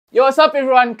Yo, what's up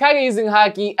everyone? Kage using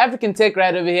Haki, African Tech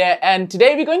right over here, and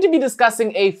today we're going to be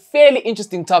discussing a fairly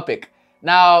interesting topic.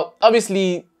 Now,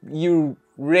 obviously, you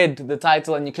read the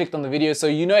title and you clicked on the video, so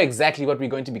you know exactly what we're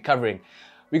going to be covering.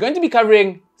 We're going to be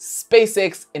covering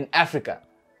SpaceX in Africa,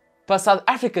 for South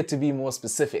Africa to be more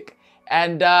specific.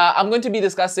 And I'm going to be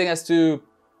discussing as to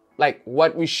like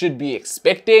what we should be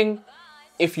expecting,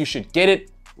 if you should get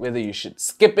it, whether you should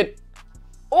skip it,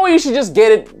 or you should just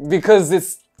get it because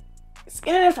it's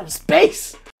internet from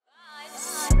space.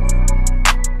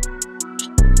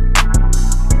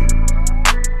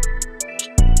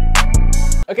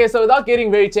 Okay, so without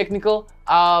getting very technical,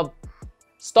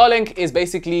 Starlink is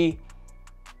basically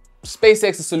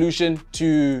SpaceX's solution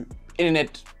to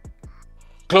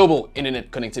global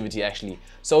internet connectivity actually.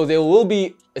 So they will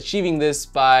be achieving this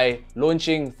by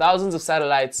launching thousands of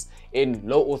satellites in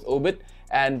low Earth orbit,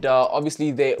 and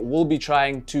obviously they will be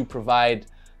trying to provide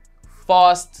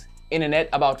fast internet,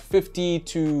 about 50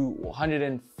 to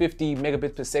 150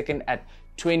 megabits per second at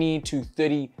 20 to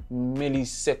 30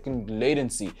 millisecond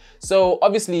latency. So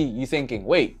obviously you're thinking,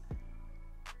 wait,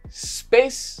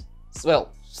 satellite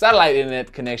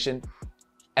internet connection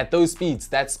at those speeds,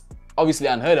 that's obviously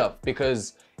unheard of,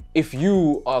 because if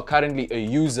you are currently a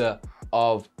user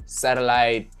of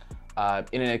satellite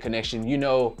internet connection, you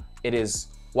know it is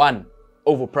one,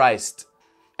 overpriced,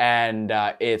 and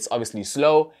it's obviously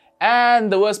slow.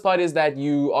 And the worst part is that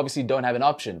you obviously don't have an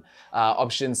option.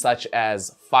 Options such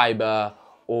as fiber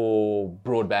or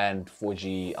broadband,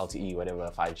 4G, LTE, whatever,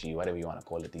 5G, whatever you want to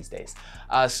call it these days.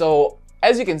 So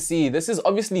as you can see, this is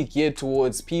obviously geared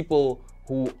towards people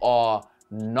who are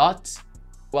not,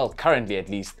 well, currently at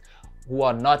least, who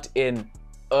are not in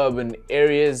urban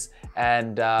areas.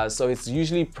 And so it's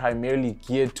usually primarily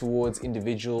geared towards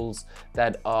individuals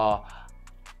that are,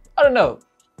 I don't know,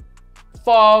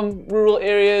 farm, rural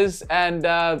areas, and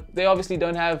they obviously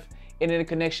don't have internet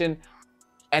connection,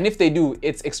 and if they do,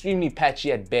 it's extremely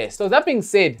patchy at best. So that being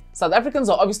said, South Africans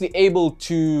are obviously able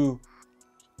to,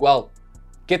 well,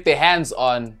 get their hands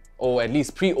on, or at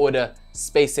least pre-order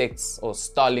SpaceX or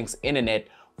Starlink's internet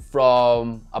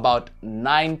from about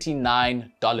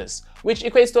 $99, which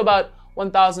equates to about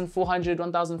 1,400,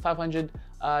 1,500,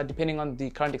 depending on the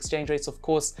current exchange rates, of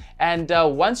course. And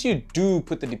once you do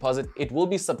put the deposit, it will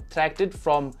be subtracted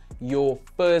from your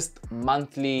first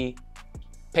monthly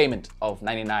payment of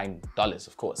 $99,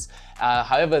 of course.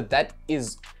 However, that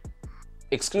is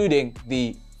excluding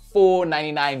the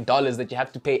 $499 that you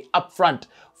have to pay upfront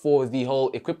for the whole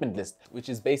equipment list, which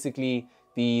is basically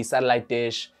the satellite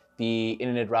dish, the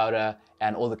internet router,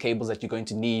 and all the cables that you're going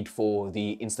to need for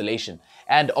the installation.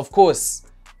 And of course,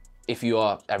 if you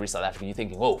are average South African, you're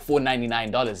thinking, whoa,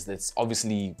 $499, that's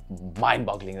obviously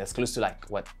mind-boggling. That's close to like,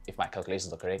 what, if my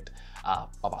calculations are correct,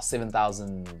 about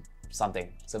 7,000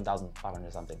 something,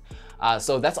 7,500 something.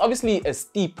 So that's obviously a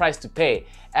steep price to pay.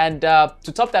 And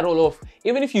to top that all off,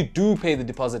 even if you do pay the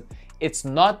deposit, it's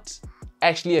not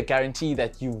actually a guarantee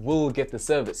that you will get the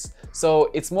service. So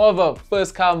it's more of a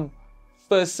first come,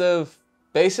 first serve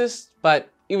basis. But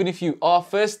even if you are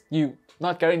first, you're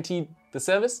not guaranteed the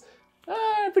service.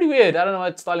 Pretty weird. I don't know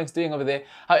what Starlink's doing over there.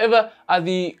 However,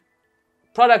 the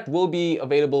product will be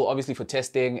available obviously for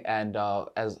testing and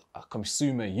as a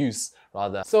consumer use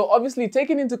rather. So obviously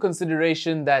taking into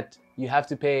consideration that you have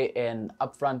to pay an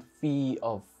upfront fee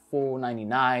of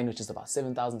 $499, which is about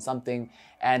 7,000 something,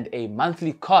 and a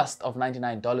monthly cost of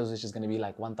 $99, which is going to be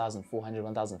like 1,400,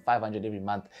 1,500 every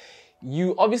month,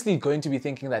 you obviously going to be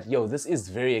thinking that, yo, this is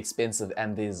very expensive,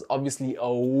 and there's obviously a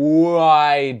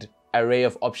wide array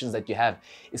of options that you have,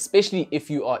 especially if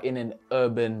you are in an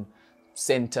urban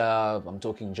center. I'm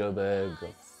talking Joburg,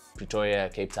 Pretoria,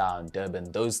 Cape Town,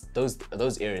 Durban, those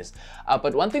areas.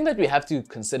 But one thing that we have to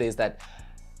consider is that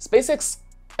SpaceX,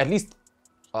 at least,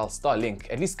 well, Starlink,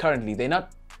 at least currently, they're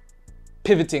not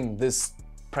pivoting this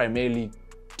primarily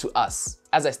to us.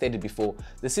 As I stated before,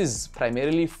 this is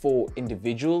primarily for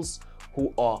individuals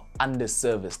who are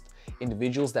underserviced,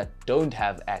 individuals that don't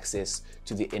have access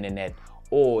to the internet,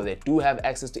 or they do have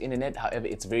access to internet, however,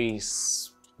 it's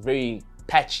very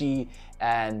patchy,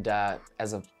 and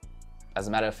as a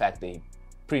matter of fact, they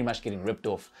pretty much getting ripped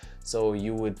off. So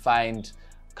you would find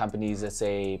companies that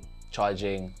say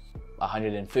charging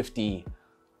 150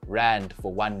 Rand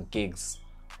for 1 gigs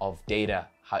of data.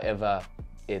 However,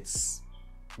 it's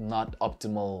not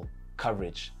optimal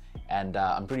coverage. And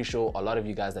I'm pretty sure a lot of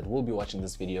you guys that will be watching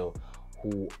this video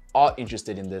who are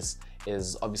interested in this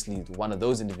is obviously one of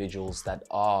those individuals that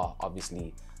are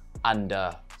obviously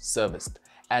underserviced.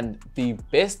 And the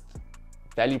best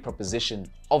value proposition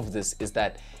of this is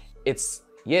that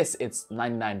yes, it's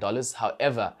 $99.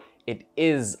 However, it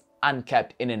is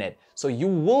uncapped internet. So you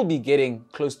will be getting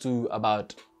close to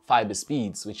about fiber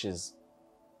speeds, which is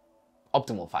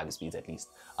optimal fiber speeds, at least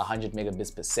 100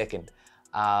 megabits per second.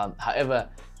 However,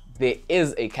 there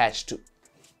is a catch to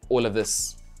all of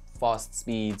this fast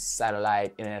speeds,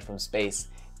 satellite, internet from space,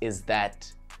 is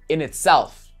that in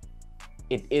itself,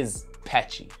 it is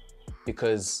patchy,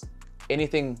 because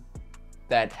anything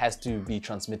that has to be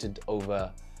transmitted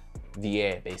over the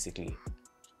air, basically,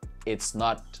 it's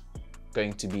not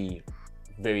going to be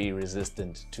very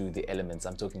resistant to the elements.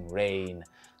 I'm talking rain,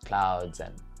 clouds,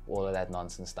 and all of that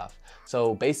nonsense stuff.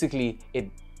 So basically,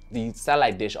 the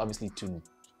satellite dish, obviously, to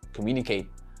communicate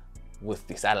with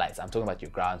the satellites, I'm talking about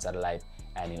your ground satellite,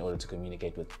 and in order to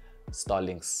communicate with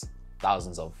Starlink's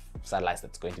thousands of satellites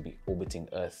that's going to be orbiting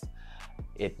Earth,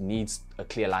 it needs a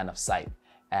clear line of sight.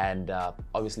 And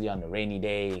obviously on a rainy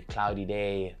day, cloudy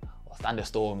day, or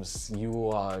thunderstorms, you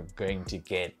are going to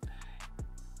get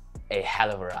a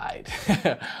hell of a ride,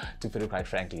 to put it quite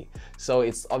frankly. So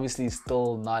it's obviously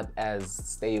still not as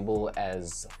stable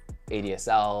as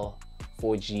ADSL,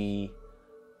 4G.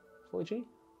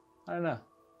 I don't know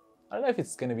if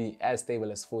it's going to be as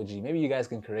stable as 4G. Maybe you guys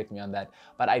can correct me on that,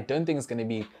 but I don't think it's going to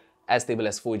be as stable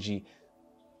as 4G,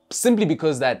 simply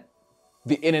because that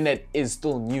the internet is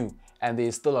still new and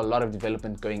there's still a lot of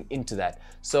development going into that.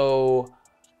 So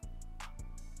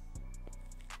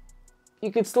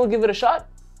you could still give it a shot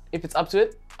if it's up to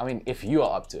it. I mean, if you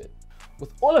are up to it.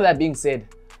 With all of that being said,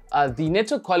 the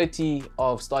network quality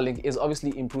of Starlink is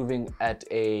obviously improving at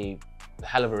a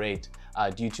hell of a rate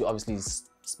due to obviously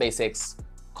SpaceX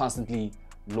constantly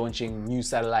launching new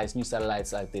satellites.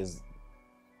 Like there's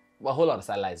a whole lot of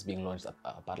satellites being launched,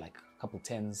 about like a couple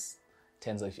tens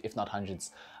if not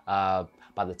hundreds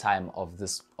by the time of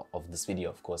this video,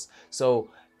 of course. So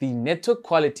the network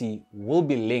quality will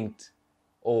be linked,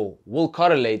 or will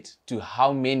correlate, to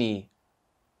how many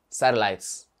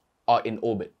satellites are in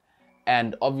orbit,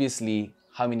 and obviously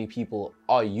how many people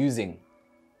are using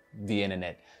the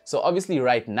internet. So obviously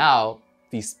right now,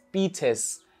 the speed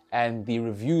tests and the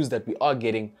reviews that we are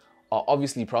getting are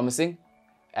obviously promising,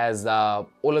 as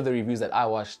all of the reviews that I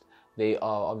watched, they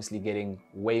are obviously getting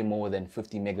way more than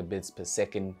 50 megabits per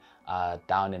second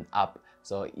down and up,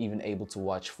 so even able to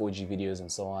watch 4G videos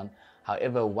and so on.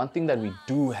 However, one thing that we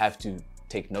do have to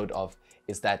take note of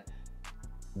is that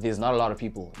there's not a lot of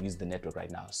people use the network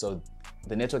right now. So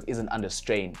the network isn't under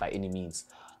strain by any means,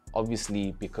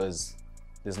 obviously, because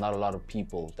there's not a lot of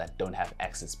people that don't have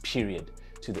access, period,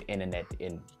 to the internet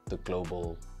in the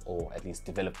global, or at least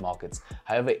developed markets.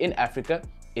 However, in Africa,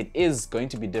 it is going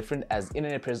to be different, as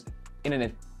internet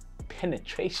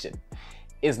penetration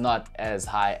is not as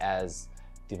high as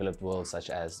developed worlds, such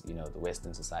as, you know, the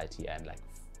Western society and like,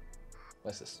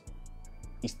 what's this?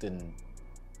 East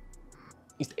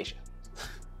Asia.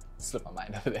 Slipped my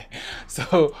mind over there.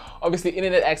 So obviously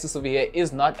internet access over here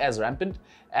is not as rampant,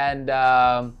 and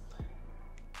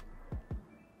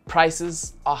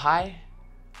prices are high,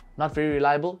 not very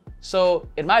reliable. So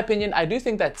in my opinion, I do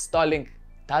think that Starlink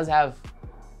does have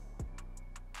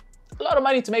a lot of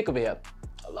money to make over here,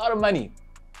 a lot of money.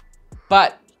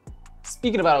 But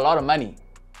speaking about a lot of money,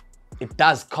 it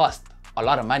does cost a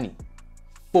lot of money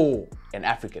for an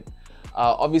African.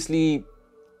 Obviously,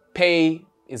 pay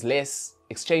is less,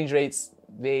 exchange rates,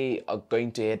 they are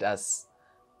going to hit us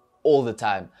all the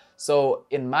time. So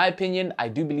in my opinion, I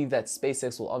do believe that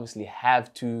SpaceX will obviously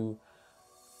have to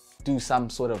do some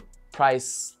sort of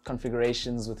price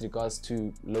configurations with regards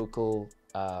to local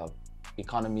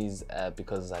economies,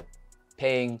 because like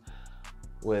paying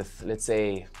with, let's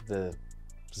say, the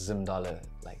Zim dollar,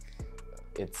 like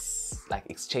it's like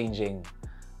exchanging,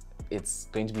 it's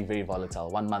going to be very volatile.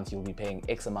 One month you'll be paying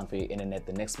X amount for your internet,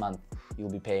 the next month you'll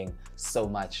be paying so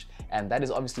much, and that is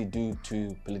obviously due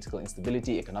to political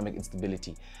instability, economic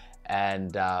instability,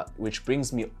 and which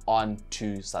brings me on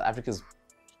to South Africa's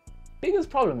biggest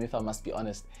problem, if I must be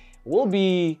honest, will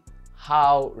be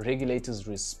how regulators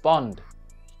respond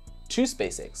to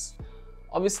SpaceX.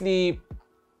 Obviously,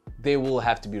 they will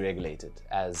have to be regulated,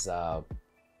 as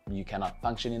you cannot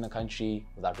function in a country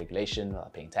without regulation,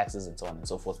 without paying taxes, and so on and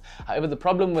so forth. However, the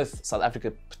problem with South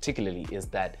Africa particularly is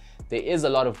that there is a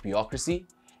lot of bureaucracy,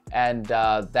 and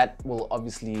that will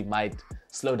obviously might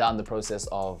slow down the process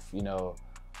of, you know,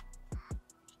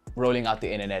 rolling out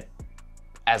the internet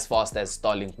as fast as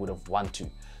Starlink would have wanted to.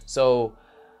 So,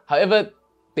 however,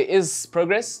 there is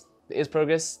progress.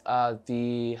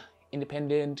 The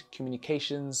Independent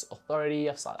Communications Authority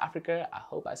of South Africa, I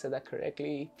hope I said that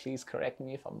correctly, please correct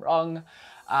me if I'm wrong.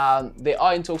 They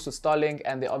are in talks with Starlink,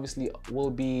 and they obviously will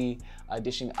be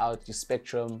dishing out your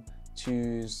spectrum to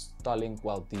Starlink,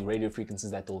 well, the radio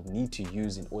frequencies that they'll need to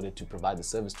use in order to provide the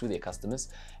service to their customers.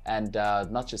 And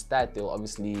not just that, they'll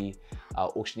obviously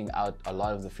auctioning out a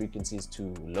lot of the frequencies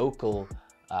to local,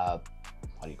 what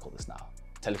do you call this now?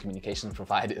 Telecommunications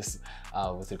providers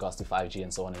with regards to 5G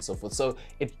and so on and so forth. So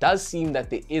it does seem that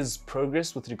there is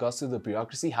progress with regards to the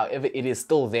bureaucracy. However, it is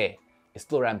still there. It's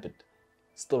still rampant.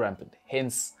 Still rampant.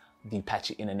 Hence the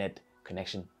patchy internet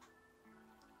connection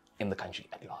in the country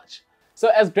at large. So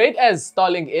as great as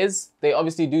Starlink is, they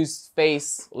obviously do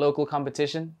face local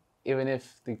competition, even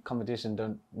if the competition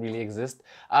don't really exist.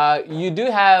 You do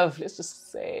have, let's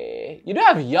just say, you do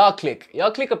have YarClick.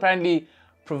 YarClick apparently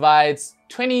provides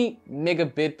 20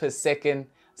 megabit per second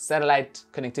satellite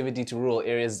connectivity to rural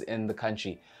areas in the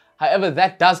country. However,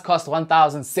 that does cost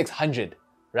 1,600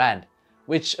 Rand,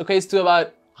 which equates to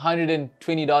about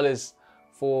 $120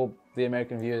 for the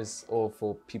American viewers or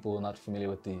for people who are not familiar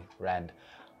with the Rand.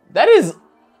 That is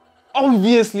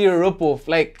obviously a ripoff.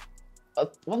 Like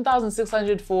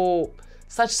 1,600 for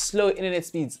such slow internet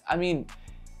speeds. I mean,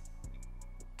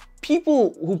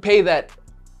 people who pay that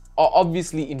are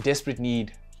obviously in desperate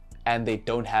need and they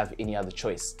don't have any other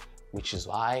choice, which is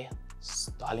why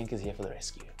Starlink is here for the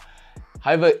rescue.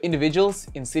 However, individuals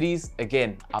in cities,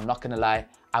 again, I'm not gonna lie,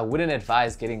 I wouldn't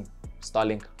advise getting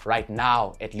Starlink right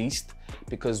now, at least,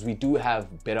 because we do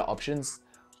have better options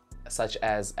such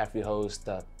as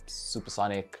AfriHost,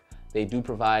 Supersonic. They do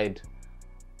provide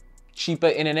cheaper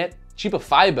internet, cheaper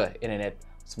fiber internet.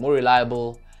 It's more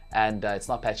reliable and it's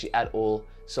not patchy at all.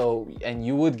 So, and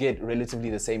you would get relatively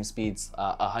the same speeds,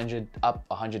 100 up,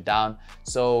 100 down.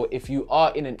 So if you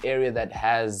are in an area that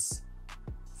has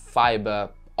fiber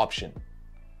option,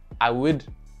 I would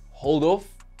hold off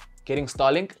getting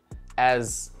Starlink,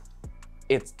 as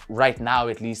it's right now,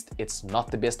 at least, it's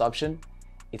not the best option.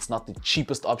 It's not the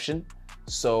cheapest option.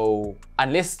 So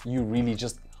unless you really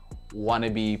just want to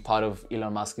be part of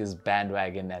Elon Musk's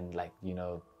bandwagon and, like, you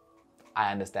know,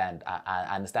 I understand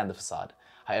the facade.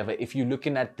 However, if you're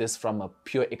looking at this from a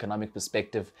pure economic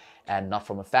perspective and not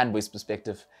from a fanboy's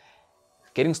perspective,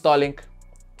 getting Starlink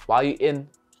while you're in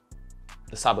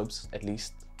the suburbs, at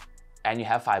least, and you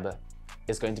have fiber,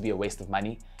 is going to be a waste of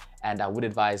money. And I would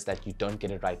advise that you don't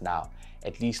get it right now.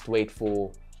 At least wait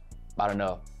for, I don't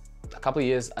know, a couple of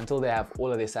years until they have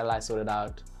all of their satellites sorted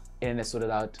out, internet sorted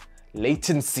out,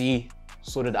 latency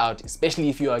sorted out, especially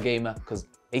if you are a gamer, because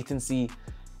latency,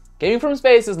 gaming from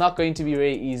space is not going to be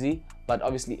very easy. But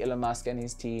obviously Elon Musk and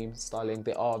his team, Starlink,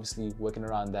 they are obviously working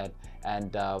around that.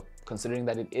 And considering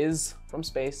that it is from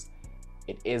space,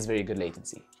 it is very good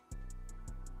latency.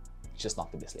 It's just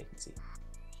not the best latency.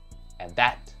 And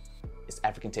that is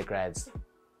African Tech Rad's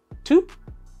 2,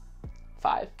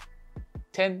 5,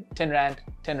 10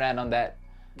 Rand on that.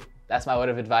 That's my word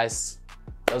of advice.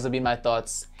 Those have been my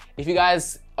thoughts. If you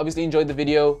guys obviously enjoyed the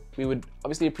video, we would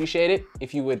obviously appreciate it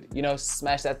if you would, you know,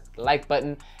 smash that like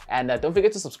button, and don't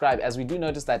forget to subscribe, as we do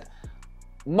notice that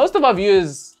most of our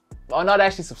viewers are not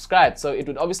actually subscribed. So it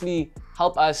would obviously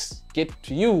help us get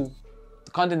to you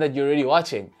the content that you're already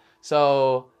watching.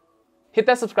 So hit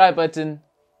that subscribe button,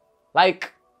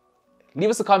 like, leave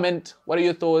us a comment. What are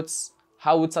your thoughts?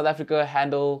 How would South Africa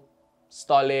handle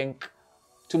Starlink?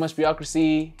 Too much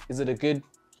bureaucracy? Is it a good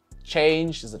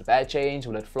change? Is it a bad change?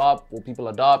 Will it flop? Will people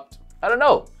adopt? I don't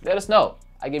know. Let us know.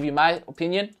 I give you my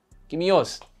opinion. Give me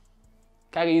yours.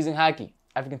 Kaga using Haki,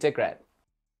 African Tech Rad.